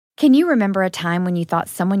Can you remember a time when you thought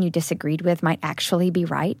someone you disagreed with might actually be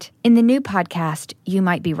right? In the new podcast, You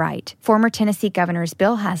Might Be Right, former Tennessee Governors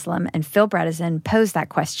Bill Haslam and Phil Bredesen pose that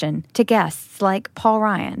question to guests like Paul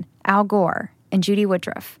Ryan, Al Gore, and Judy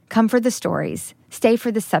Woodruff. Come for the stories, stay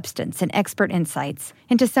for the substance and expert insights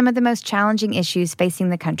into some of the most challenging issues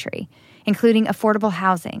facing the country, including affordable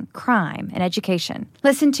housing, crime, and education.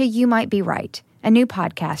 Listen to You Might Be Right, a new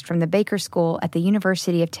podcast from the Baker School at the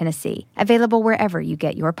University of Tennessee, available wherever you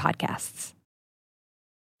get your podcasts.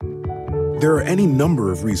 There are any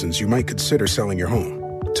number of reasons you might consider selling your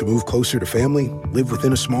home. To move closer to family, live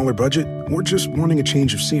within a smaller budget, or just wanting a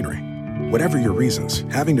change of scenery. Whatever your reasons,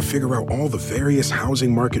 having to figure out all the various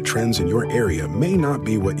housing market trends in your area may not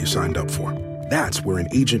be what you signed up for. That's where an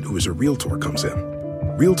agent who is a realtor comes in.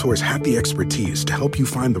 Realtors have the expertise to help you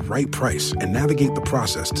find the right price and navigate the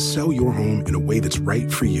process to sell your home in a way that's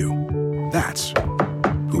right for you. That's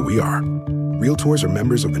who we are. Realtors are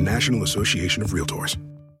members of the National Association of Realtors.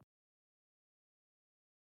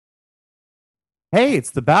 Hey,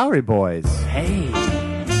 it's the Bowery Boys. Hey.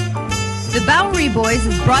 The Bowery Boys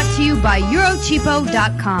is brought to you by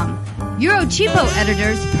Eurocheapo.com. Eurocheapo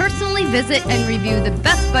editors personally visit and review the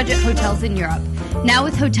best budget hotels in Europe. Now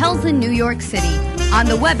with hotels in New York City. On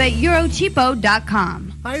the web at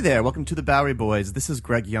Eurocheapo.com. Hi there, welcome to the Bowery Boys. This is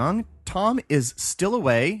Greg Young. Tom is still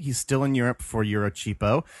away. He's still in Europe for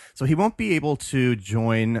Eurocheapo, so he won't be able to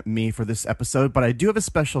join me for this episode, but I do have a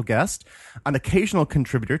special guest, an occasional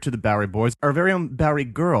contributor to the Bowery Boys, our very own Bowery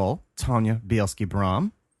girl, Tanya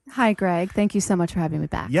Bielski-Brom. Hi, Greg. Thank you so much for having me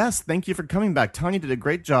back. Yes, thank you for coming back. Tanya did a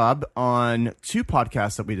great job on two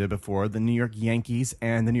podcasts that we did before, the New York Yankees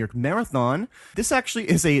and the New York Marathon. This actually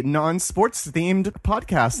is a non-sports themed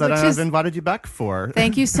podcast that I've invited you back for.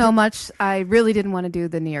 Thank you so much. I really didn't want to do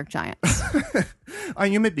the New York Giants.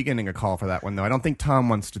 You may be getting a call for that one, though. I don't think Tom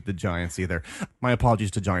wants to do the Giants either. My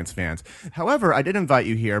apologies to Giants fans. However, I did invite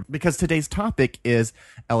you here because today's topic is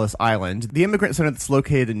Ellis Island, the immigrant center that's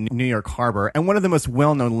located in New York Harbor and one of the most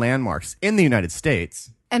well-known landmarks in the United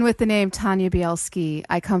States. And with the name Tanya Bielski,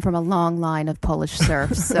 I come from a long line of Polish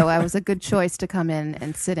serfs, so I was a good choice to come in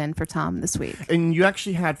and sit in for Tom this week. And you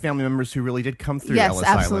actually had family members who really did come through Ellis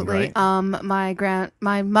absolutely. Island, right?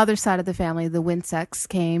 My mother's side of the family, the Winsecks,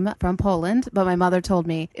 came from Poland, but my mother told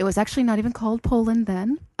me it was actually not even called Poland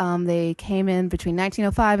then. They came in between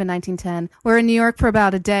 1905 and 1910. Were in New York for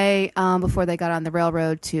about a day before they got on the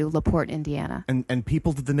railroad to LaPorte, Indiana. And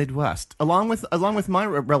people to the Midwest, along with my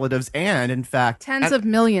relatives, and in fact, tens of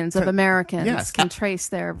millions of Americans can trace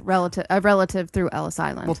their relative through Ellis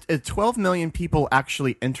Island. Well, 12 million people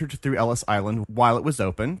actually entered through Ellis Island while it was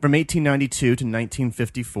open from 1892 to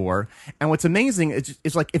 1954. And what's amazing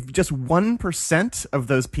is like if just 1% of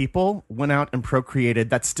those people went out and procreated,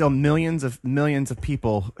 that's still millions of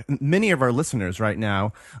people. Many of our listeners right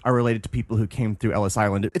now are related to people who came through Ellis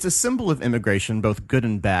Island. It's a symbol of immigration, both good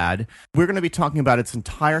and bad. We're going to be talking about its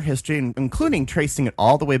entire history, including tracing it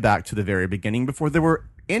all the way back to the very beginning before there were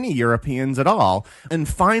any Europeans at all. And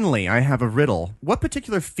finally, I have a riddle. What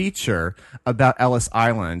particular feature about Ellis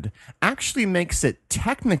Island actually makes it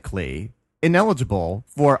technically ineligible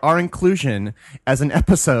for our inclusion as an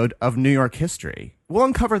episode of New York history? We'll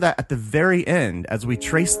uncover that at the very end as we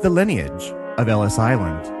trace the lineage of Ellis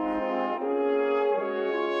Island.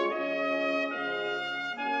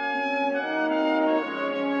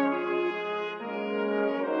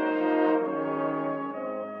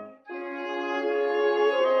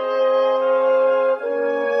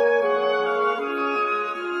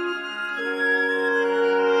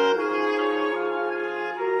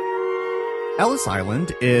 Ellis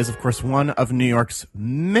Island is, of course, one of New York's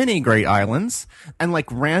many great islands. And like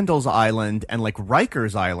Randall's Island and like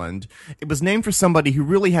Rikers Island, it was named for somebody who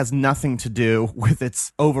really has nothing to do with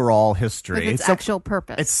its overall history. With its actual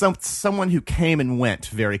purpose. It's someone who came and went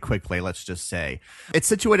very quickly, let's just say. It's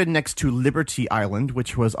situated next to Liberty Island,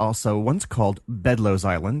 which was also once called Bedloe's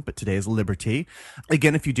Island, but today is Liberty.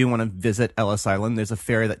 Again, if you do want to visit Ellis Island, there's a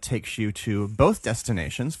ferry that takes you to both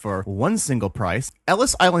destinations for one single price.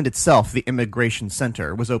 Ellis Island itself, the Immigrant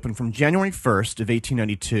Center, was open from January 1st of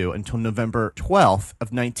 1892 until November 12th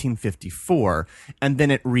of 1954, and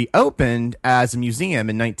then it reopened as a museum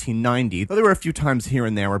in 1990. There were a few times here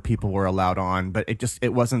and there where people were allowed on, but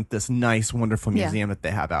it wasn't this nice, wonderful museum that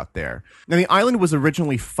they have out there. Now, the island was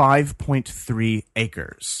originally 5.3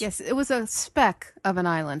 acres. Yes, it was a speck of an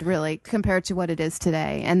island, really, compared to what it is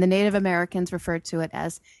today, and the Native Americans referred to it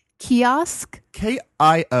as kiosk. Kiosk.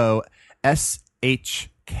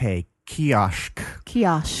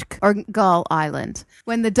 Kiosk, or Gull Island.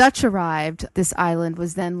 When the Dutch arrived, this island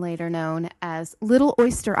was then later known as Little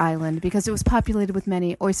Oyster Island because it was populated with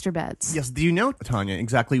many oyster beds. Yes. Do you know, Tanya,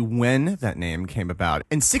 exactly when that name came about?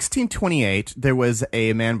 In 1628, there was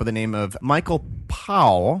a man by the name of Michael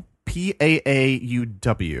Pauw,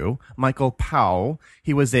 Paauw, Michael Pauw.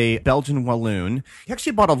 He was a Belgian Walloon. He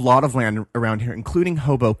actually bought a lot of land around here, including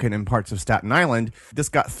Hoboken and parts of Staten Island. This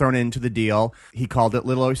got thrown into the deal. He called it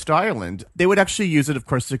Little Oyster Island. They would actually use it, of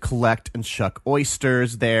course, to collect and shuck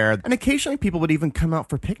oysters there. And occasionally people would even come out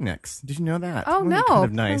for picnics. Did you know that? Oh, no. Kind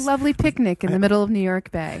of nice. A lovely picnic in the middle of New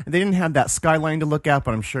York Bay. They didn't have that skyline to look at,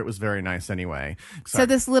 but I'm sure it was very nice anyway. So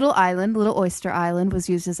this little island, Little Oyster Island, was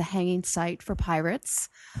used as a hanging site for pirates.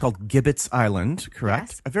 Called Gibbet's Island,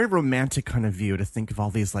 correct? Yes. A very romantic kind of view to think of all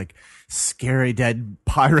these like scary dead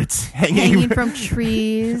pirates hanging from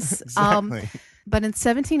trees. Exactly. But in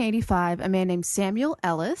 1785, a man named Samuel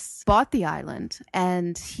Ellis bought the island,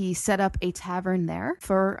 and he set up a tavern there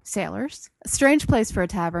for sailors. A strange place for a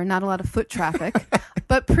tavern, not a lot of foot traffic.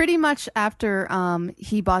 But pretty much after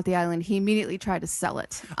he bought the island, he immediately tried to sell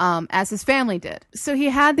it, as his family did. So he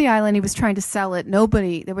had the island, he was trying to sell it.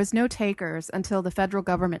 There was no takers until the federal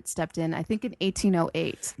government stepped in, I think in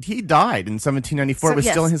 1808. He died in 1794. It was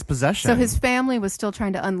still in his possession. So his family was still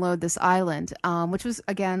trying to unload this island, which was,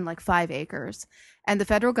 again, like 5 acres. And the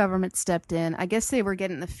federal government stepped in. I guess they were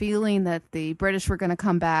getting the feeling that the British were going to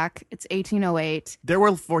come back. It's 1808. There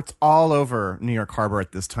were forts all over New York Harbor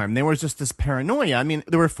at this time. There was just this paranoia. I mean,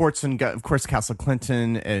 there were forts in, of course, Castle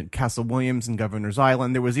Clinton, and Castle Williams, and Governor's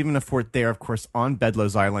Island. There was even a fort there, of course, on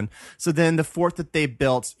Bedloe's Island. So then the fort that they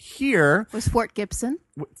built here was Fort Gibson.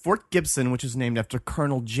 Fort Gibson, which is named after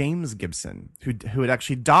Colonel James Gibson, who had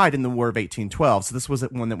actually died in the War of 1812. So this was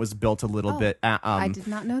one that was built a little bit. I did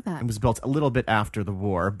not know that. It was built a little bit after the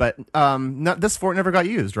war, but this fort never got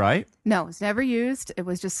used, right? No, it was never used. It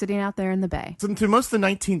was just sitting out there in the bay. So through most of the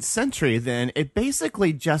 19th century, then it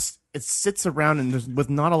basically just it sits around and with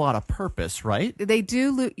not a lot of purpose, right? They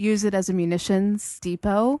do use it as a munitions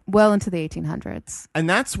depot well into the 1800s. And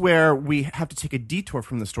that's where we have to take a detour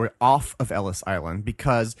from the story off of Ellis Island,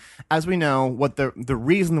 because as we know, what the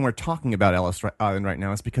reason we're talking about Ellis Island right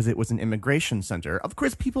now is because it was an immigration center. Of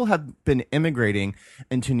course, people have been immigrating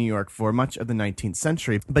into New York for much of the 19th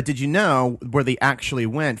century, but did you know where they actually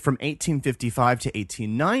went from 1855 to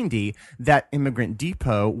 1890? That immigrant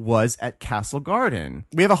depot was at Castle Garden.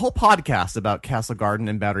 We have a whole podcast about Castle Garden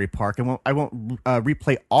and Battery Park, and I won't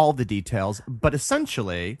replay all the details, but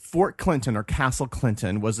essentially Fort Clinton or Castle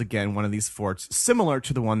Clinton was again one of these forts similar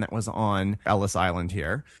to the one that was on Ellis Island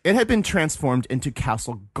here. It had been transformed into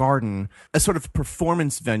Castle Garden, a sort of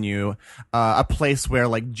performance venue, a place where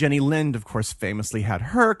like Jenny Lind, of course, famously had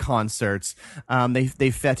her concerts.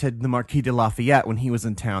 They feted the Marquis de Lafayette when he was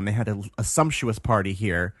in town. They had a sumptuous party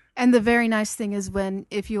here. And the very nice thing is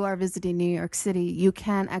if you are visiting New York City,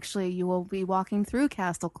 you will be walking through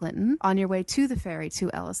Castle Clinton on your way to the ferry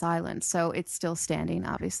to Ellis Island. So it's still standing,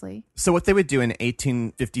 obviously. So what they would do in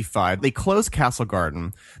 1855, they closed Castle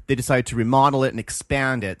Garden. They decided to remodel it and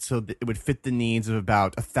expand it so that it would fit the needs of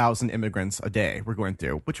about 1,000 immigrants a day we're going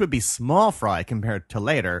through, which would be small fry compared to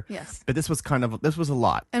later. Yes. But this was a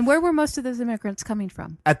lot. And where were most of those immigrants coming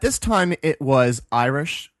from? At this time, it was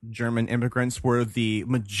Irish, German immigrants were the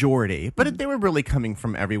majority, but they were really coming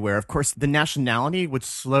from everywhere. Of course, the nationality would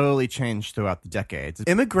slowly change throughout the decades.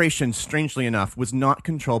 Immigration, strangely enough, was not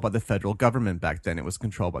controlled by the federal government back then. It was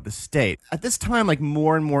controlled by the state. At this time, like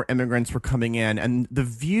more and more immigrants were coming in, and the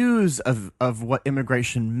views of what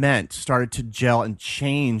immigration meant started to gel and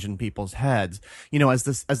change in people's heads. You know, as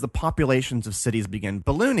the populations of cities began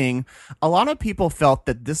ballooning, a lot of people felt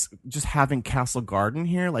that this just having Castle Garden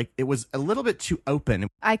here, like it was a little bit too open.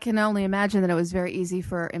 I can only imagine that it was very easy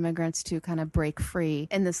for immigrants to kind of break free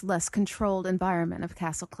in this less controlled environment of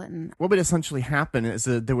Castle Clinton. What would essentially happen is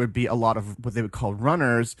that there would be a lot of what they would call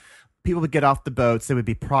runners. People would get off the boats, they would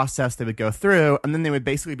be processed, they would go through, and then they would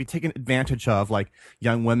basically be taken advantage of. Like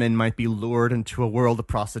young women might be lured into a world of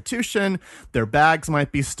prostitution, their bags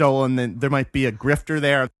might be stolen, then there might be a grifter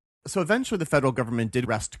there. So eventually the federal government did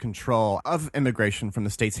wrest control of immigration from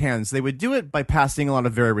the state's hands. They would do it by passing a lot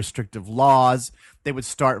of very restrictive laws. They would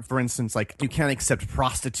start, for instance, like you can't accept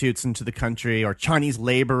prostitutes into the country or Chinese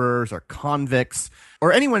laborers or convicts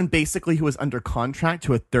or anyone basically who was under contract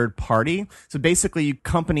to a third party. So basically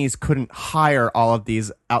companies couldn't hire all of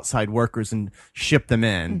these outside workers and ship them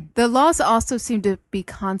in. The laws also seem to be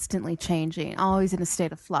constantly changing, always in a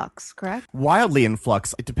state of flux, correct? Wildly in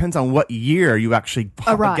flux. It depends on what year you actually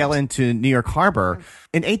Arrive. Island to New York Harbor.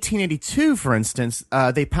 In 1882, for instance,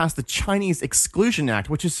 they passed the Chinese Exclusion Act,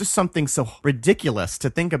 which is just something so ridiculous to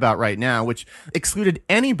think about right now, which excluded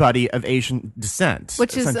anybody of Asian descent.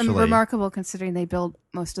 Which is remarkable considering they built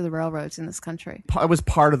most of the railroads in this country. It was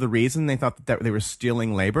part of the reason they thought that they were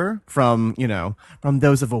stealing labor from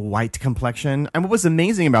those of a white complexion. And what was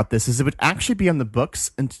amazing about this is it would actually be on the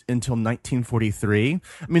books until 1943.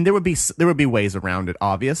 I mean, there would be ways around it,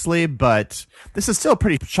 obviously, but this is still a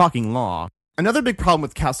pretty shocking law. Another big problem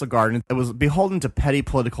with Castle Garden, it was beholden to petty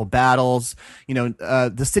political battles.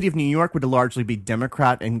 The city of New York would largely be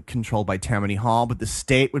Democrat and controlled by Tammany Hall, but the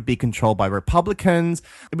state would be controlled by Republicans.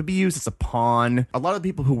 It would be used as a pawn. A lot of the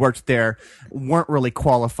people who worked there weren't really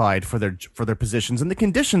qualified for their positions, and the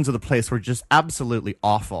conditions of the place were just absolutely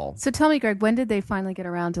awful. So tell me, Greg, when did they finally get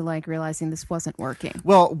around to realizing this wasn't working?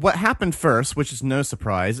 Well, what happened first, which is no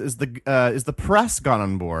surprise, is the press got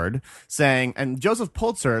on board saying, and Joseph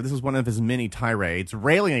Pulitzer, this was one of his many tirades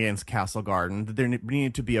railing against Castle Garden, that there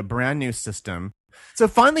needed to be a brand new system. So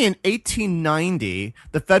finally, in 1890,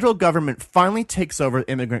 the federal government finally takes over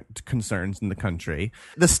immigrant concerns in the country.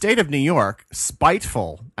 The state of New York,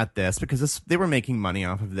 spiteful at this, because they were making money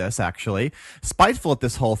off of this, actually, spiteful at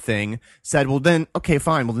this whole thing, said, well then, okay,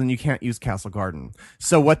 fine, well then you can't use Castle Garden.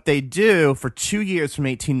 So what they do for 2 years from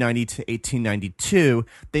 1890 to 1892,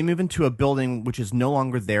 they move into a building which is no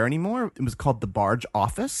longer there anymore. It was called the Barge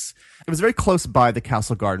Office. It was very close by the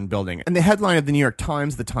Castle Garden building. And the headline of the New York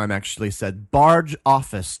Times at the time actually said, Barge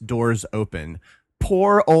Office doors open.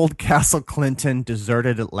 Poor old Castle Clinton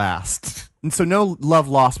deserted at last. And so no love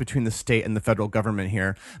lost between the state and the federal government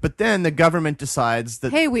here. But then the government decides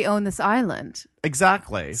that... Hey, we own this island.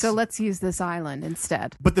 Exactly. So let's use this island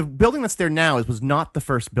instead. But the building that's there now was not the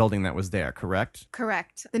first building that was there, correct?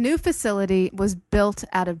 Correct. The new facility was built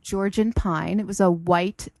out of Georgian pine. It was a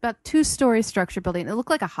white, about 2-story structure building. It looked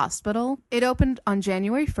like a hospital. It opened on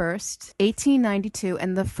January 1st, 1892,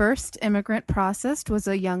 and the first immigrant processed was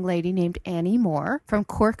a young lady named Annie Moore from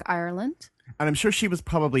Cork, Ireland. And I'm sure she was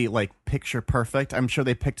probably picture perfect. I'm sure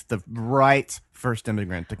they picked the right first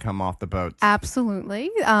immigrant to come off the boat.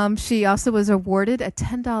 Absolutely. She also was awarded a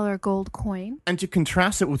 $10 gold coin. And to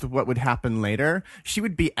contrast it with what would happen later, she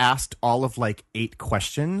would be asked all of 8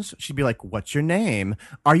 questions. She'd be like, what's your name?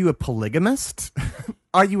 Are you a polygamist?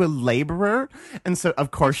 Are you a laborer? And so,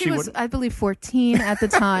 of course, she was, I believe, 14 at the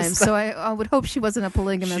time. so I would hope she wasn't a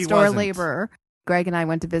polygamist or a laborer. Greg and I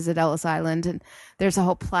went to visit Ellis Island, and there's a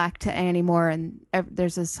whole plaque to Annie Moore, and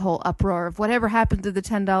there's this whole uproar of whatever happened to the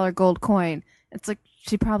 $10 gold coin. It's like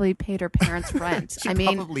she probably paid her parents' rent. She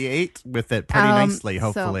probably ate with it pretty nicely,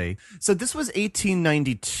 hopefully. So this was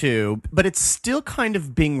 1892, but it's still kind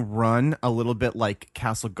of being run a little bit like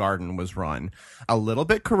Castle Garden was run. A little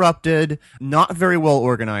bit corrupted, not very well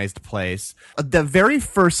organized place. The very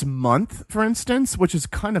first month, for instance, which is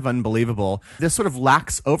kind of unbelievable, this sort of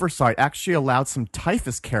lax oversight actually allowed some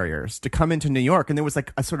typhus carriers to come into New York, and there was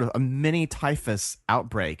a sort of a mini typhus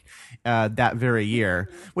outbreak that very year,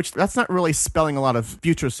 which that's not really spelling a lot of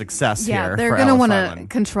future success here. Yeah, they're going to want to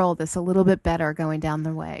control this a little bit better going down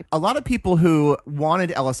the way. A lot of people who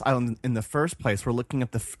wanted Ellis Island in the first place were looking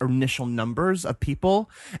at the initial numbers of people,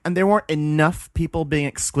 and there weren't enough people being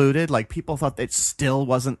excluded. People thought that it still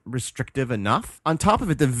wasn't restrictive enough. On top of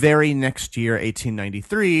it, the very next year,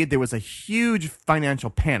 1893, there was a huge financial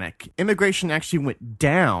panic. Immigration actually went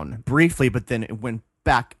down briefly, but then it went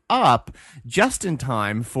back up just in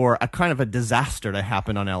time for a kind of a disaster to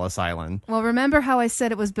happen on Ellis Island. Well, remember how I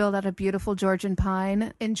said it was built out of beautiful Georgian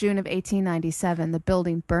pine? In June of 1897, the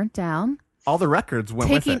building burnt down. All the records went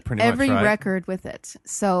with it, pretty much, every record with it.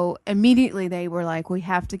 So immediately they were like, we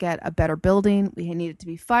have to get a better building. We need it to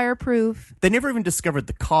be fireproof. They never even discovered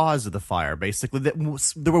the cause of the fire, basically.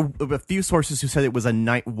 There were a few sources who said it was a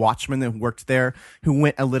night watchman that worked there who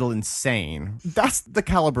went a little insane. That's the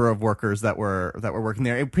caliber of workers that were working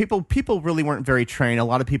there. People really weren't very trained. A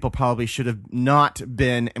lot of people probably should have not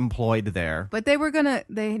been employed there. But they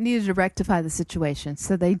needed to rectify the situation.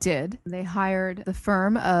 So they did. They hired the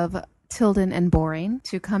firm of Tilden and Boring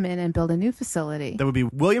to come in and build a new facility. That would be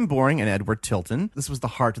William Boring and Edward Tilton. This was the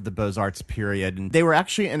heart of the Beaux-Arts period, and they were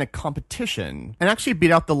actually in a competition and actually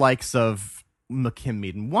beat out the likes of McKim,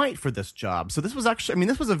 Mead and White for this job. So this was actually,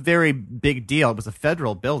 this was a very big deal. It was a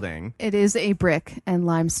federal building. It is a brick and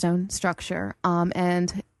limestone structure,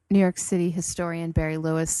 and New York City historian Barry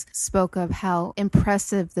Lewis spoke of how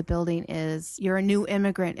impressive the building is. You're a new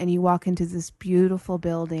immigrant and you walk into this beautiful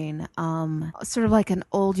building, sort of like an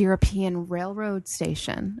old European railroad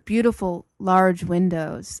station. Beautiful large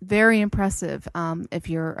windows. Very impressive if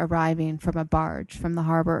you're arriving from a barge from the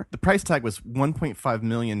harbor. The price tag was $1.5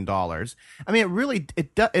 million. I mean,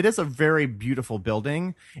 it is a very beautiful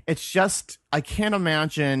building. It's just, I can't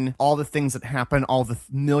imagine all the things that happen, all the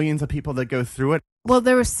millions of people that go through it. Well,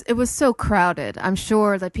 it was so crowded. I'm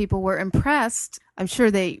sure that people were impressed. I'm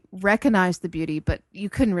sure they recognized the beauty, but you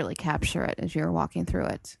couldn't really capture it as you were walking through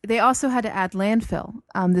it. They also had to add landfill.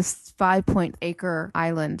 This 5-acre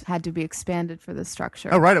island had to be expanded for the structure.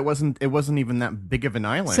 Oh, right. It wasn't even that big of an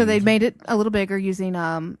island. So they made it a little bigger using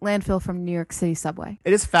landfill from New York City subway.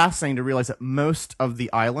 It is fascinating to realize that most of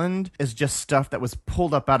the island is just stuff that was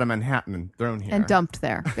pulled up out of Manhattan and thrown here. And dumped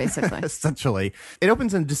there, basically. Essentially. It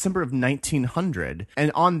opens in December of 1900.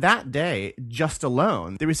 And on that day, just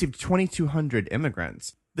alone, they received 2,200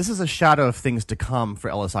 immigrants. This is a shadow of things to come for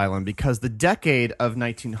Ellis Island because the decade of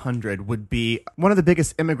 1900 would be one of the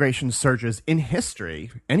biggest immigration surges in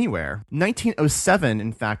history anywhere. 1907,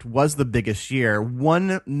 in fact, was the biggest year.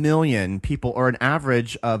 1 million people, or an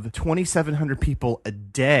average of 2,700 people a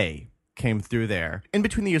day, came through there. In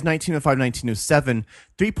between the years 1905 and 1907,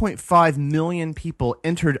 3.5 million people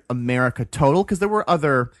entered America total, because there were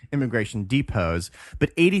other immigration depots,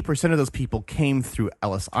 but 80% of those people came through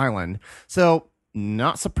Ellis Island. So,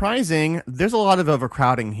 not surprising, there's a lot of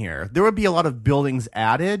overcrowding here. There would be a lot of buildings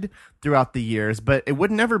added throughout the years, but it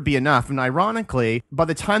would never be enough. And ironically, by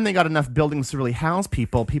the time they got enough buildings to really house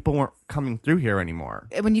people, people weren't coming through here anymore.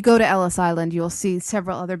 When you go to Ellis Island, you'll see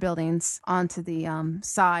several other buildings onto the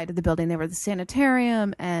side of the building. There were the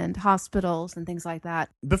sanitarium and hospitals and things like that.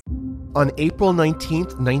 On April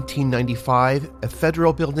 19th, 1995, a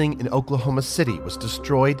federal building in Oklahoma City was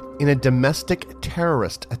destroyed in a domestic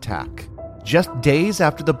terrorist attack. Just days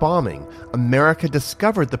after the bombing, America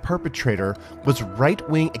discovered the perpetrator was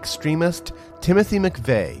right-wing extremist Timothy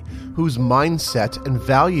McVeigh, whose mindset and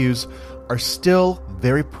values are still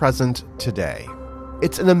very present today.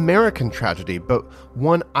 It's an American tragedy, but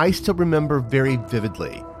one I still remember very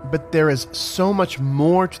vividly. But there is so much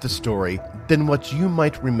more to the story than what you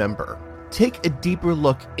might remember. Take a deeper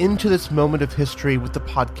look into this moment of history with the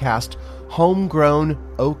podcast Homegrown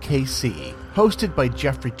OKC, hosted by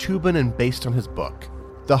Jeffrey Toobin and based on his book.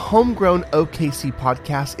 The Homegrown OKC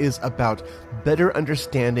podcast is about better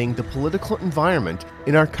understanding the political environment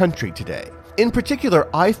in our country today. In particular,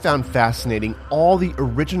 I found fascinating all the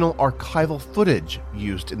original archival footage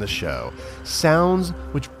used in the show, sounds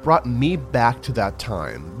which brought me back to that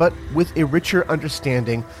time, but with a richer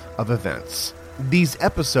understanding of events. These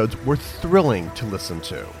episodes were thrilling to listen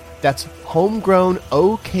to. That's Homegrown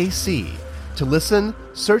OKC. To listen,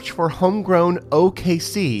 search for Homegrown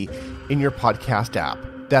OKC in your podcast app.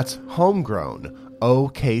 That's Homegrown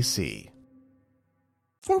OKC.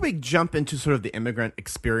 Before we jump into sort of the immigrant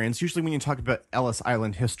experience, usually when you talk about Ellis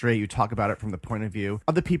Island history, you talk about it from the point of view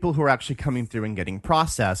of the people who are actually coming through and getting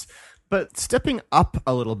processed. But stepping up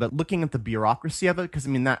a little bit, looking at the bureaucracy of it, because, I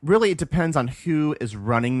mean, that really depends on who is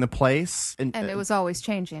running the place. And it was always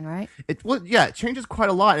changing, right? It changes quite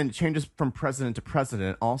a lot, and it changes from president to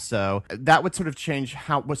president also. That would sort of change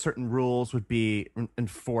what certain rules would be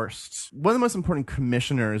enforced. One of the most important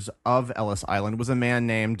commissioners of Ellis Island was a man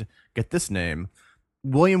named, get this name,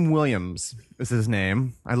 William Williams is his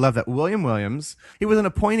name. I love that. William Williams. He was an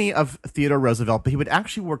appointee of Theodore Roosevelt, but he would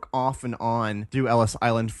actually work off and on through Ellis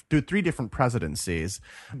Island through 3 different presidencies.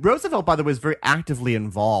 Roosevelt, by the way, was very actively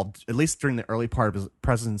involved, at least during the early part of his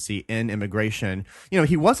presidency, in immigration. You know,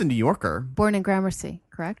 he was a New Yorker. Born in Gramercy,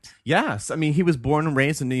 correct? Yes. I mean, he was born and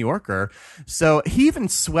raised a New Yorker. So he even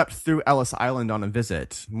swept through Ellis Island on a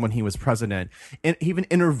visit when he was president. And he even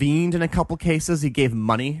intervened in a couple cases. He gave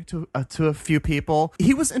money to a few people.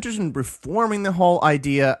 He was interested in reforming the whole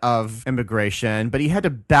idea of immigration, but he had to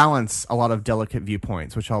balance a lot of delicate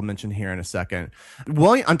viewpoints, which I'll mention here in a second.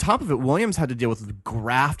 On top of it, Williams had to deal with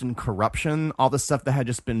graft and corruption, all the stuff that had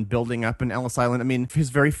just been building up in Ellis Island. I mean,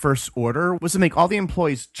 his very first order was to make all the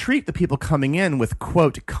employees treat the people coming in with,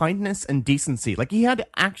 quote, kindness and decency. Like, he had to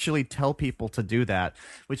actually tell people to do that,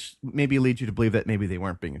 which maybe leads you to believe that maybe they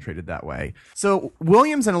weren't being treated that way. So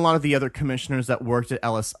Williams and a lot of the other commissioners that worked at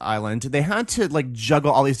Ellis Island, they had to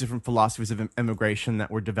juggle all these different philosophies of immigration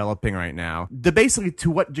that we're developing right now. Basically,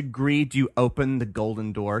 to what degree do you open the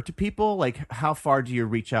golden door to people? Like, how far do you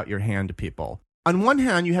reach out your hand to people? On one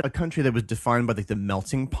hand, you had a country that was defined by the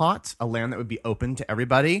melting pot, a land that would be open to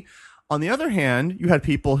everybody. On the other hand, you had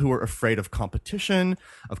people who were afraid of competition,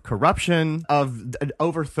 of corruption, of an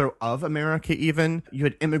overthrow of America even. You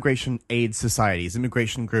had immigration aid societies,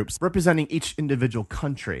 immigration groups representing each individual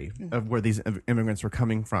country of where these immigrants were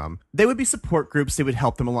coming from. They would be support groups. They would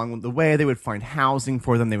help them along the way. They would find housing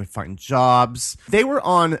for them. They would find jobs. They were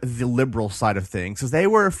on the liberal side of things because they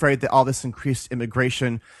were afraid that all this increased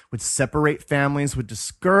immigration would separate families, would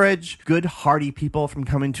discourage good, hardy people from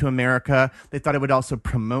coming to America. They thought it would also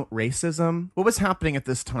promote racism. What was happening at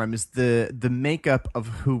this time is the makeup of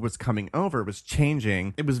who was coming over was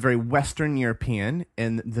changing. It was very Western European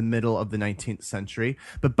in the middle of the 19th century.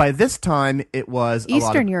 But by this time, it was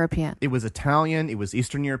Eastern European. It was Italian. It was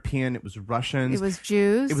Eastern European. It was Russians. It was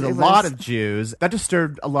Jews. It was a lot of Jews. That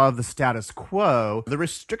disturbed a lot of the status quo. The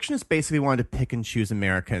restrictionists basically wanted to pick and choose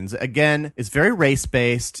Americans. Again, it's very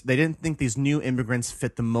race-based. They didn't think these new immigrants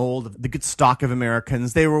fit the mold of the good stock of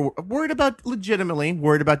Americans. They were legitimately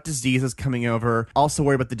worried about diseases coming over, also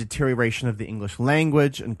worried about the deterioration of the English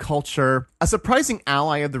language and culture. A surprising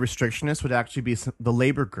ally of the restrictionists would actually be the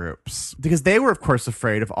labor groups, because they were, of course,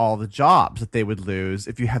 afraid of all the jobs that they would lose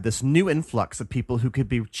if you had this new influx of people who could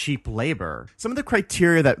be cheap labor. Some of the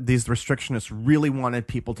criteria that these restrictionists really wanted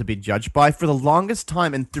people to be judged by for the longest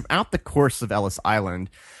time and throughout the course of Ellis Island,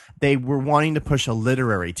 they were wanting to push a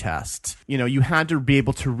literary test. You know, you had to be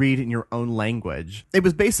able to read in your own language. It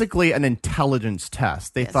was basically an intelligence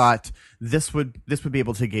test. They thought this would be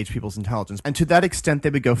able to gauge people's intelligence. And to that extent,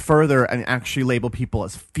 they would go further and actually label people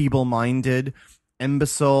as feeble-minded,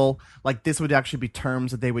 imbecile. Like, this would actually be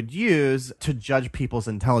terms that they would use to judge people's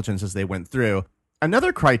intelligence as they went through.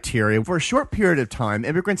 Another criteria, for a short period of time,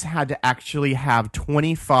 immigrants had to actually have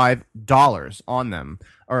 $25 on them,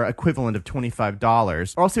 or equivalent of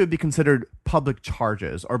 $25, or else it would be considered public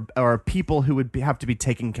charges, or people who would have to be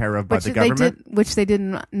taken care of by the government. Which they did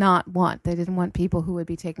not want. They didn't want people who would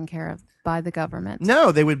be taken care of by the government.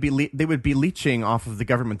 No, they would be leeching off of the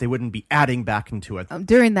government. They wouldn't be adding back into it.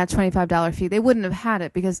 During that $25 fee, they wouldn't have had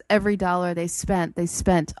it because every dollar they spent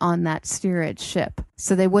on that steerage ship.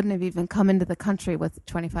 So they wouldn't have even come into the country with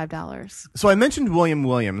 $25. So I mentioned William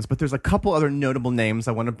Williams, but there's a couple other notable names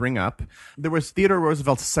I want to bring up. There was Theodore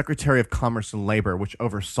Roosevelt's Secretary of Commerce and Labor, which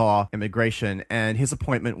oversaw immigration, and his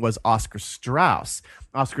appointment was Oscar Straus.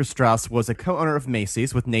 Oscar Straus was a co-owner of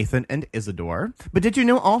Macy's with Nathan and Isidore. But did you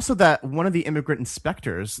know also that one of the immigrant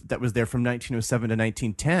inspectors that was there from 1907 to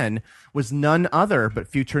 1910 was none other but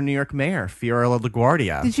future New York Mayor Fiorello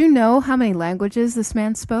LaGuardia? Did you know how many languages this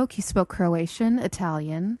man spoke? He spoke Croatian,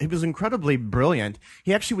 Italian. He was incredibly brilliant.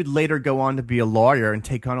 He actually would later go on to be a lawyer and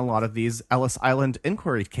take on a lot of these Ellis Island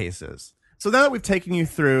inquiry cases. So now that we've taken you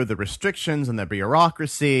through the restrictions and the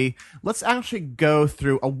bureaucracy, let's actually go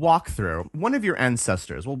through a walkthrough. One of your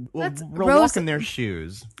ancestors. We'll walk in their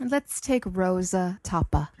shoes. Let's take Rosa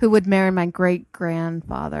Toppa, who would marry my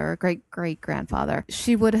great-great-grandfather.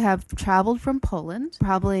 She would have traveled from Poland,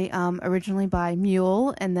 probably originally by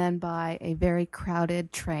mule and then by a very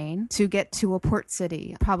crowded train to get to a port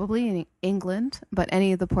city, probably in England, but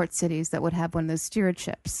any of the port cities that would have one of those steerage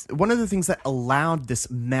ships. One of the things that allowed this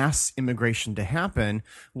mass immigration to happen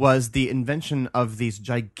was the invention of these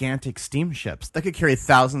gigantic steamships that could carry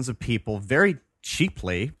thousands of people very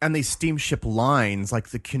cheaply, and these steamship lines like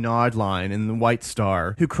the Cunard Line and the White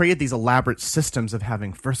Star, who created these elaborate systems of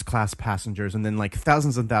having first-class passengers and then like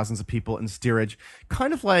thousands and thousands of people in steerage,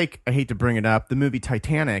 kind of like, I hate to bring it up, the movie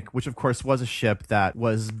Titanic, which of course was a ship that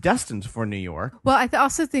was destined for New York. Well, I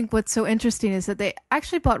also think what's so interesting is that they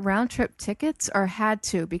actually bought round-trip tickets, or had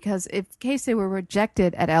to, because in case they were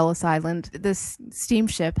rejected at Ellis Island, this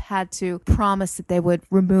steamship had to promise that they would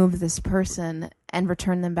remove this person and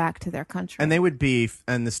return them back to their country. And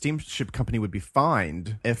the steamship company would be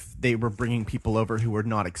fined if they were bringing people over who were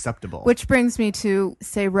not acceptable. Which brings me to,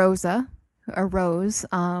 say, Rose,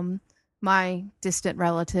 my distant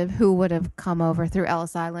relative who would have come over through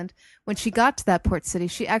Ellis Island. When she got to that port city,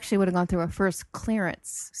 she actually would have gone through a first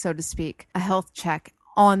clearance, so to speak, a health check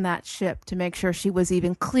on that ship to make sure she was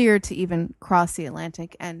even cleared to even cross the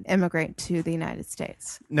Atlantic and immigrate to the United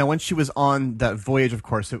States. Now, when she was on that voyage, of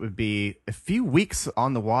course, it would be a few weeks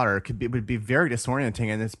on the water. It would be very disorienting,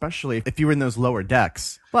 and especially if you were in those lower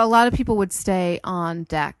decks. Well, a lot of people would stay on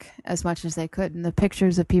deck as much as they could, and the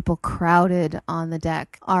pictures of people crowded on the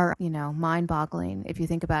deck are, mind-boggling if you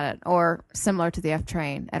think about it, or similar to the F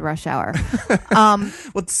train at rush hour.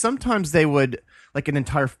 Well, sometimes they would, like an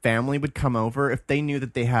entire family would come over if they knew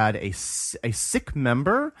that they had a sick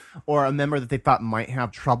member or a member that they thought might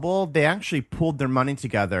have trouble, they actually pooled their money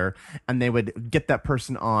together and they would get that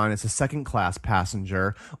person on as a second-class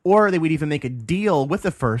passenger, or they would even make a deal with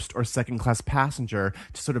the first or second-class passenger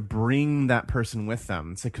to sort of bring that person with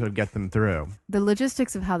them to sort of get them through. The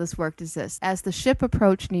logistics of how this worked is this. As the ship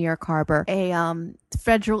approached New York Harbor, a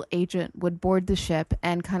federal agent would board the ship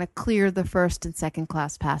and kind of clear the first and second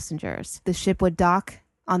class passengers. The ship would dock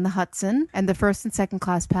on the Hudson, and the first and second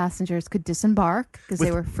class passengers could disembark because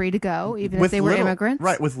they were free to go, even if they were immigrants.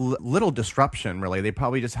 Right, with little disruption, really. They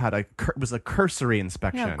probably just had it was a cursory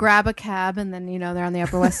inspection. Grab a cab, and then, they're on the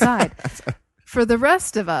Upper West Side. For the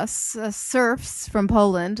rest of us, serfs from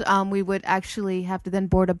Poland, we would actually have to then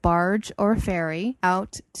board a barge or a ferry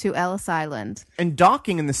out to Ellis Island. And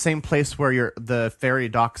docking in the same place where the ferry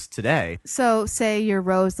docks today. So say you're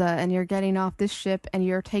Rosa and you're getting off this ship and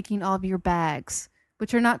you're taking all of your bags,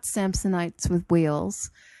 which are not Samsonites with wheels.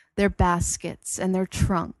 They're baskets and their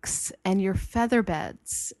trunks and your feather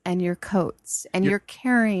beds and your coats, and you're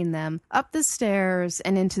carrying them up the stairs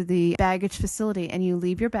and into the baggage facility, and you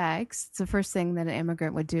leave your bags. It's the first thing that an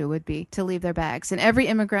immigrant would do would be to leave their bags. And every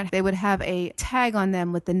immigrant, they would have a tag on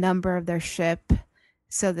them with the number of their ship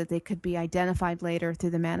so that they could be identified later through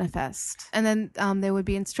the manifest. And then they would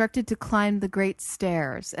be instructed to climb the Great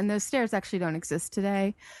Stairs. And those stairs actually don't exist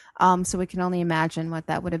today, so we can only imagine what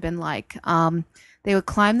that would have been like. They would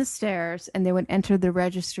climb the stairs and they would enter the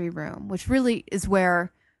registry room, which really is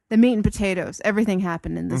where the meat and potatoes, everything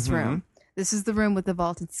happened in this room. This is the room with the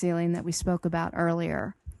vaulted ceiling that we spoke about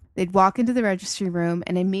earlier. They'd walk into the registry room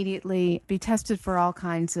and immediately be tested for all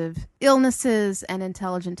kinds of illnesses and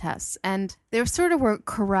intelligent tests. And they were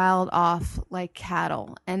corralled off like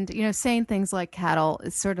cattle. And, saying things like cattle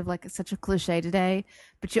is sort of like such a cliche today,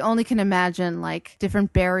 but you only can imagine like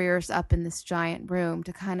different barriers up in this giant room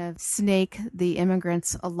to kind of snake the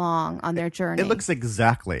immigrants along on their journey. It looks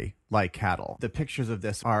exactly like cattle. The pictures of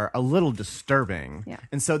this are a little disturbing. Yeah.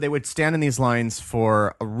 And so they would stand in these lines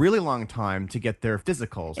for a really long time to get their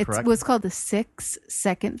physicals, correct? It was called the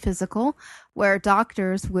 6-second physical, where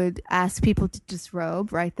doctors would ask people to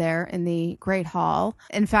disrobe right there in the Great Hall.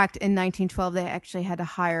 In fact, in 1912, they actually had to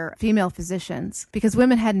hire female physicians because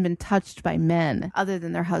women hadn't been touched by men other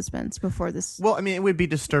than their husbands before this. Well, I mean, it would be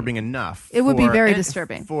disturbing enough. It would be very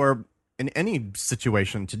disturbing. In any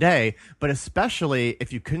situation today, but especially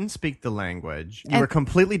if you couldn't speak the language, you were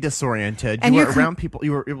completely disoriented, you were around people,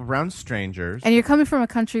 you were around strangers. And you're coming from a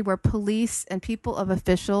country where police and people of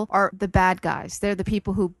official are the bad guys. They're the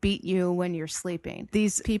people who beat you when you're sleeping.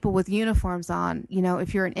 These people with uniforms on,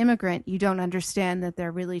 if you're an immigrant, you don't understand that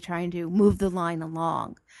they're really trying to move the line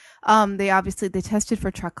along. They tested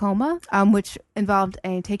for trachoma, which involved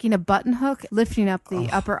taking a button hook, lifting up the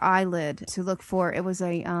upper eyelid to look for, it was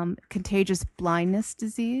a contagious blindness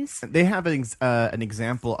disease. They have an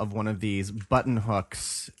example of one of these button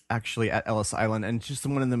hooks actually at Ellis Island, and just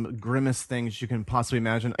one of the grimmest things you can possibly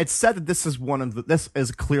imagine. It's said that this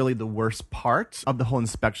is clearly the worst part of the whole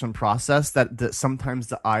inspection process, that sometimes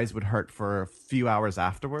the eyes would hurt for a few hours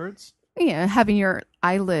afterwards. Having your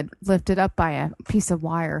eyelid lifted up by a piece of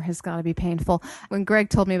wire has got to be painful. When Greg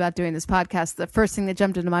told me about doing this podcast, the first thing that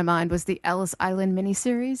jumped into my mind was the Ellis Island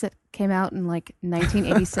miniseries that came out in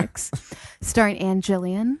 1986, starring Ann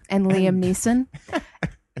Gillian and Liam Neeson.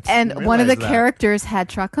 And one of the characters had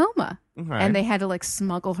trachoma, and they had to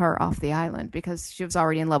smuggle her off the island because she was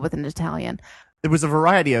already in love with an Italian. There was a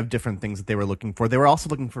variety of different things that they were looking for. They were also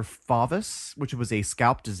looking for FAVus, which was a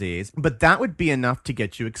scalp disease, but that would be enough to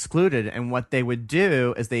get you excluded. And what they would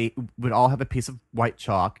do is they would all have a piece of white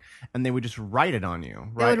chalk, and they would just write it on you.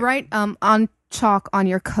 They would write on chalk on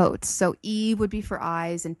your coat. So E would be for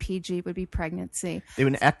eyes, and PG would be pregnancy.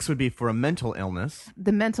 X would be for a mental illness.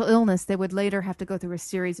 The mental illness, they would later have to go through a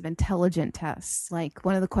series of intelligent tests. Like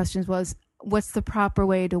one of the questions was, what's the proper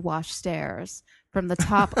way to wash stairs? From the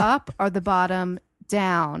top up or the bottom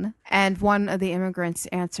down? And one of the immigrants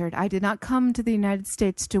answered, I did not come to the United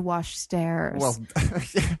States to wash stairs. Well,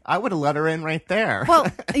 I would have let her in right there. Well,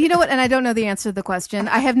 you know what? And I don't know the answer to the question.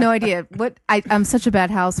 I have no idea. I'm such a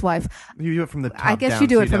bad housewife. You do it from the top down. I guess you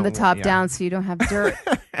do it from the top down so you don't have dirt.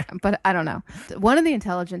 But I don't know. One of the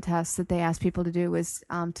intelligent tests that they asked people to do was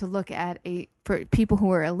to look at for people who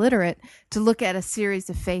were illiterate, to look at a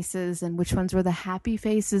series of faces and which ones were the happy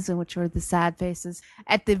faces and which were the sad faces.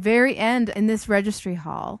 At the very end, in this registry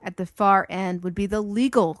hall, at the far end would be the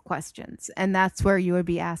legal questions. And that's where you would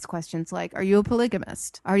be asked questions like, are you a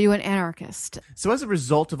polygamist? Are you an anarchist? So as a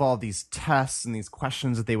result of all these tests and these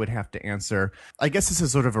questions that they would have to answer, I guess this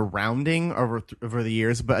is sort of a rounding over the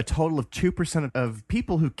years, but a total of 2% of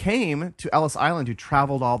people who came to Ellis Island, who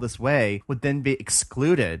traveled all this way, would then be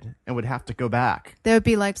excluded and would have to go back. There would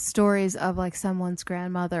be like stories of like someone's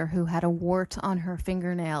grandmother who had a wart on her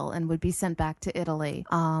fingernail and would be sent back to Italy.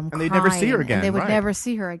 And they'd never see her again. And they would never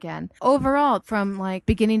see her again. Overall, from like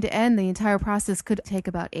beginning to end, the entire process could take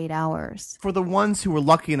about 8 hours. For the ones who were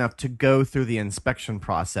lucky enough to go through the inspection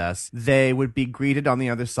process, they would be greeted on the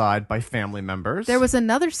other side by family members. There was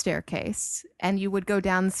another staircase, and you would go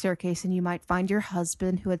down the staircase and you might find your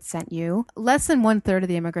husband who had sent you. Less than 1/3 of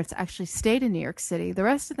the immigrants actually stayed in New York City. The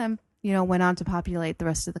rest of them, went on to populate the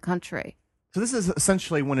rest of the country. So this is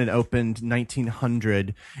essentially when it opened,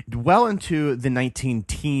 1900, well into the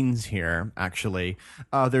 19-teens here, actually.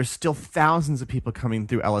 There's still thousands of people coming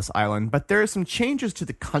through Ellis Island, but there are some changes to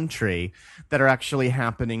the country that are actually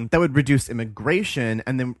happening that would reduce immigration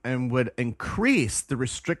and would increase the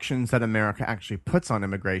restrictions that America actually puts on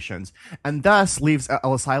immigrations, and thus leaves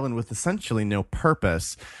Ellis Island with essentially no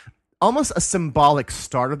purpose. Almost a symbolic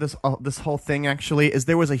start of this whole thing, actually, is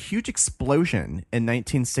there was a huge explosion in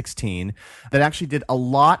 1916 that actually did a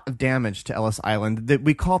lot of damage to Ellis Island. That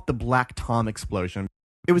we call it the Black Tom explosion.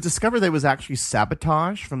 It was discovered that it was actually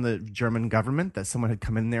sabotage from the German government, that someone had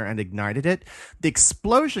come in there and ignited it. The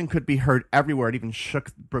explosion could be heard everywhere. It even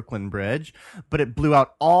shook Brooklyn Bridge, but it blew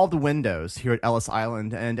out all the windows here at Ellis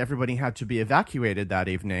Island, and everybody had to be evacuated that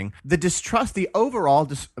evening. The overall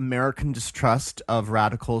American distrust of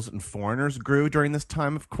radicals and foreigners grew during this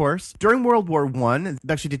time, of course. During World War I,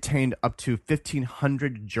 they actually detained up to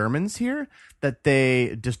 1,500 Germans here that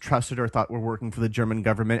they distrusted or thought were working for the German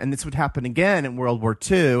government. And this would happen again in World War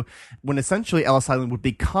II, when essentially Ellis Island would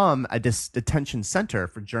become a detention center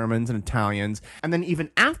for Germans and Italians, and then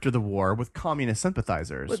even after the war with communist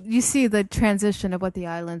sympathizers. Well, you see the transition of what the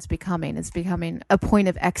island's becoming. It's becoming a point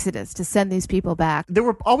of exodus to send these people back. There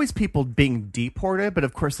were always people being deported, but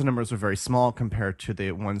of course the numbers were very small compared to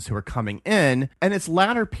the ones who were coming in. And its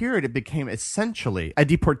latter period, it became essentially a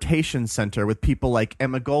deportation center with people like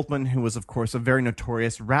Emma Goldman, who was, of course, a very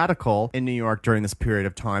notorious radical in New York during this period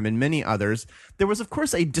of time, and many others. There was, of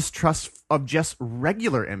course, a distrust of just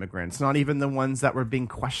regular immigrants, not even the ones that were being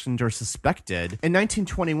questioned or suspected. In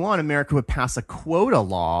 1921, America would pass a quota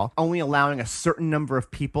law, only allowing a certain number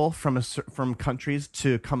of people from countries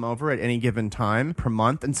to come over at any given time per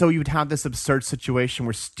month. And so you would have this absurd situation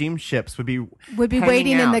where steamships would be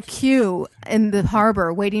waiting out in the queue in the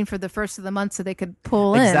harbor, waiting for the first of the month so they could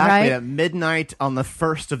pull in, right? Exactly. At midnight on the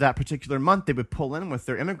first of that particular month, they would pull in with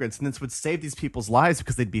their immigrants, and this would save these people's lives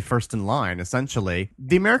because they'd be first in line, essentially.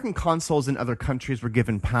 The American consuls in other countries were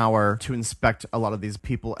given power to inspect a lot of these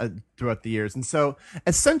people throughout the years. And so,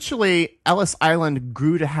 essentially, Ellis Island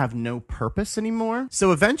grew to have no purpose anymore.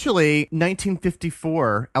 So eventually,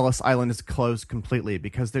 1954, Ellis Island is closed completely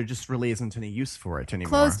because there just really isn't any use for it anymore.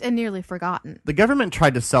 Closed and nearly forgotten. The government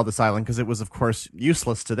tried to sell this island because it was, of course,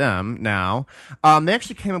 useless to them now. They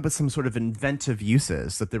actually came up with some sort of inventive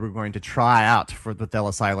uses that they were going to try out for the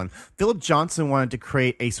Ellis Island. Philip Johnson wanted to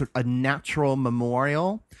create a natural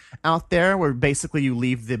memorial out there where basically you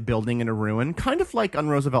leave the building in a ruin, kind of like on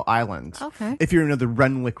Roosevelt Island. Okay. If you know the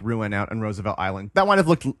Renwick ruin out on Roosevelt Island, that might have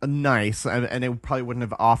looked nice, and it probably wouldn't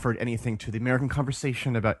have offered anything to the American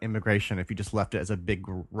conversation about immigration if you just left it as a big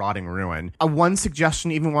rotting ruin. One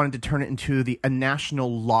suggestion even wanted to turn it into a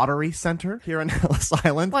national lottery center here on Ellis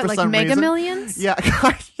Island. What, for like some Mega reason. Millions? Yeah,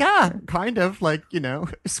 yeah, kind of like,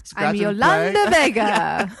 I'm Yolanda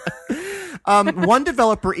Vega. One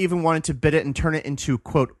developer even wanted to bid it and turn it into,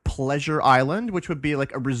 quote, Pleasure Island, which would be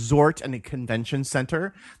like a resort and a convention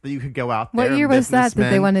center that you could go out there. What year was that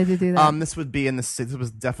they wanted to do that? This would be this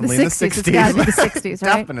was definitely in the 60s. It's gotta be the 60s,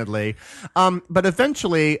 right? Definitely. But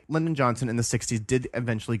eventually, Lyndon Johnson in the 60s did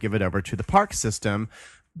eventually give it over to the park system,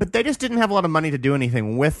 but they just didn't have a lot of money to do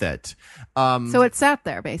anything with it. So it sat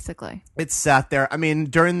there, basically. It sat there. I mean,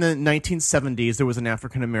 during the 1970s, there was an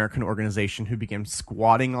African-American organization who began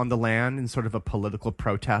squatting on the land in sort of a political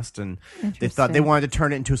protest, and they thought they wanted to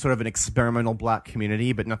turn it into sort of an experimental black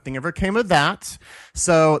community, but nothing ever came of that.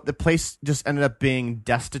 So the place just ended up being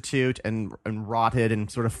destitute and rotted and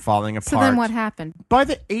sort of falling apart. So then what happened? By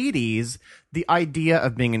the 80s, the idea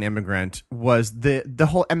of being an immigrant was the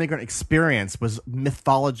whole immigrant experience was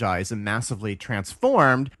mythologized and massively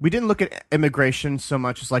transformed. We didn't look at immigration so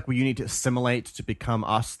much as like, well, you need to assimilate to become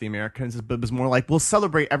us, the Americans, but it was more like, we'll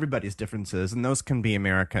celebrate everybody's differences, and those can be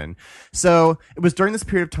American. So it was during this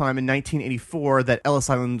period of time in 1984 that Ellis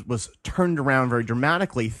Island was turned around very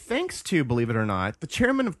dramatically, thanks to, believe it or not, the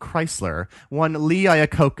chairman of Chrysler, one Lee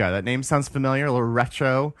Iacocca. That name sounds familiar, a little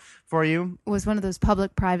retro for you? It was one of those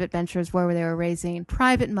public-private ventures where they were raising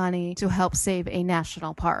private money to help save a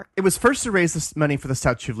national park. It was first to raise this money for the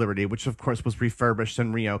Statue of Liberty, which of course was refurbished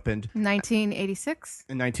and reopened 1986?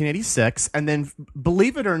 In 1986. And then,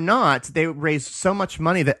 believe it or not, they raised so much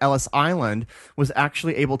money that Ellis Island was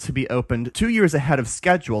actually able to be opened 2 years ahead of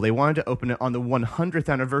schedule. They wanted to open it on the 100th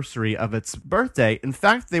anniversary of its birthday. In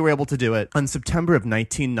fact, they were able to do it on September of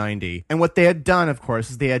 1990. And what they had done, of course,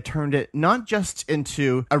 is they had turned it not just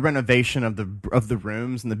into a renovation of the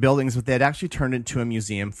rooms and the buildings, but they had actually turned it into a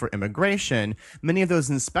museum for immigration. Many of those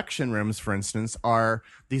inspection rooms, for instance, are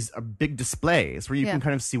these big displays where you can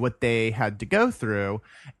kind of see what they had to go through.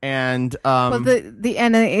 And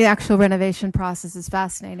the actual renovation process is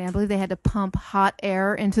fascinating. I believe they had to pump hot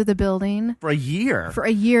air into the building for a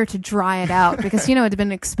year to dry it out because it had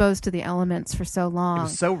been exposed to the elements for so long. It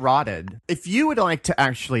was so rotted. If you would like to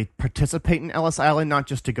actually participate in Ellis Island, not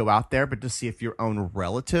just to go out there, but to see if your own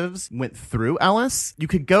relatives went through Ellis, you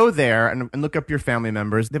could go there and look up your family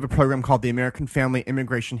members. They have a program called the American Family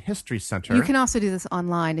Immigration History Center. You can also do this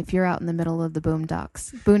online if you're out in the middle of the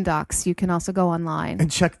boondocks. You can also go online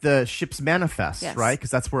and check the ship's manifest, yes. Right?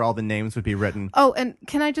 Because that's where all the names would be written. Oh, and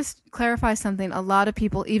can I just clarify something? A lot of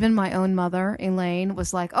people, even my own mother, Elaine,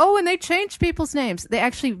 was like, "Oh, and they changed people's names." They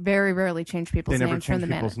actually very rarely change people's names from the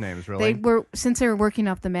manifest. Names, really? Since they were working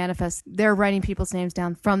off the manifest, they're writing people's names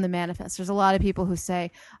down from the manifest. There's a lot of people who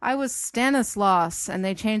say, "I was Stanislaus," and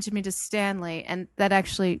they changed me to Stanley, and that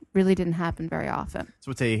actually really didn't happen very often.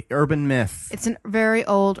 So it's a urban myth. It's a very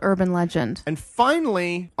old urban legend. And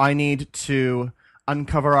finally, I need to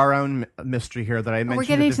uncover our own mystery here that I mentioned. We're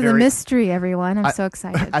getting to the mystery, everyone. I'm so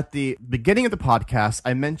excited. At the beginning of the podcast,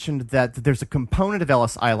 I mentioned that there's a component of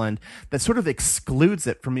Ellis Island that sort of excludes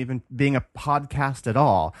it from even being a podcast at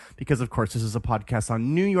all, because, of course, this is a podcast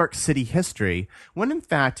on New York City history, when, in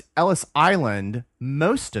fact, Ellis Island,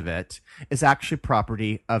 most of it, is actually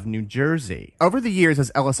property of New Jersey. Over the years,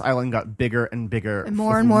 as Ellis Island got bigger and bigger, and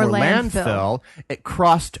more landfill, it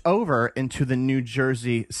crossed over into the New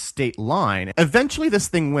Jersey state line. Eventually, this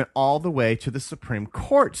thing went all the way to the Supreme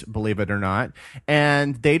Court, believe it or not,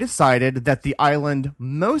 and they decided that the island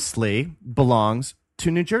mostly belongs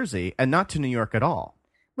to New Jersey and not to New York at all.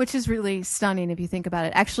 Which is really stunning if you think about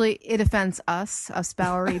it. Actually, it offends us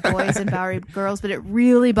Bowery boys and Bowery girls, but it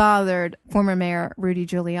really bothered former Mayor Rudy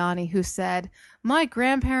Giuliani, who said, "My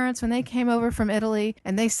grandparents, when they came over from Italy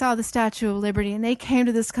and they saw the Statue of Liberty and they came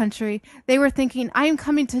to this country, they were thinking, I am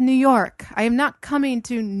coming to New York. I am not coming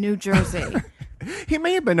to New Jersey." He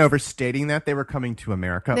may have been overstating that. They were coming to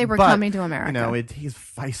America. They were coming to America. He's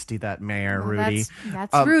feisty, that mayor, Rudy.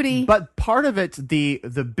 That's Rudy. But part of it, the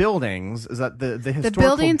buildings, is that the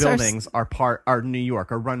historical buildings are New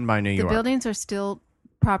York, are run by New York. The buildings are still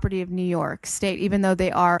property of New York State, even though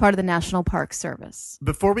they are part of the National Park Service.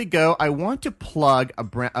 Before we go, I want to plug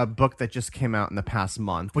a book that just came out in the past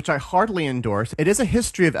month, which I heartily endorse. It is a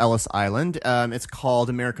history of Ellis Island. It's called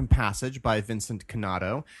American Passage by Vincent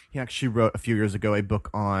Cannato. He actually wrote a few years ago a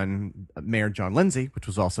book on Mayor John Lindsay, which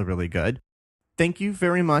was also really good. Thank you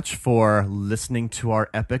very much for listening to our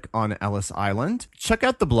epic on Ellis Island. Check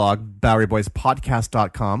out the blog,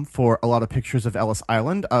 BoweryBoysPodcast.com, for a lot of pictures of Ellis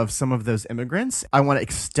Island, of some of those immigrants. I want to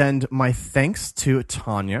extend my thanks to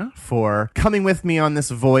Tanya for coming with me on this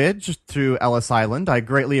voyage through Ellis Island. I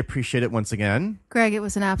greatly appreciate it once again. Greg, it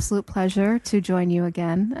was an absolute pleasure to join you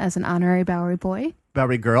again as an honorary Bowery boy.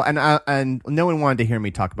 Bowery girl. And no one wanted to hear me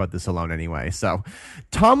talk about this alone anyway. So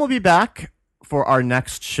Tom will be back for our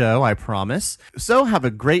next show, I promise. So have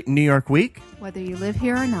a great New York week, whether you live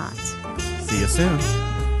here or not. See you soon.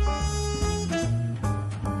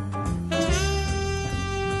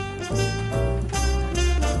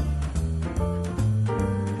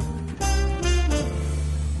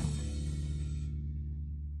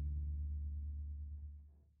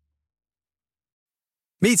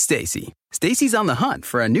 Meet Stacy. Stacy's on the hunt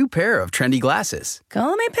for a new pair of trendy glasses.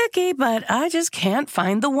 Call me picky, but I just can't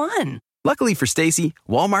find the one. Luckily for Stacy,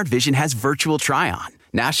 Walmart Vision has virtual try-on.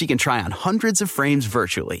 Now she can try on hundreds of frames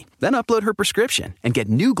virtually, then upload her prescription and get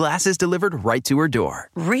new glasses delivered right to her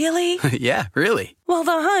door. Really? Yeah, really. Well,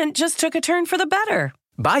 the hunt just took a turn for the better.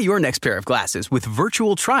 Buy your next pair of glasses with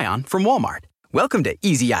virtual try-on from Walmart. Welcome to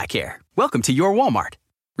Easy Eye Care. Welcome to your Walmart.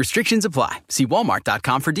 Restrictions apply. See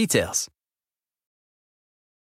walmart.com for details.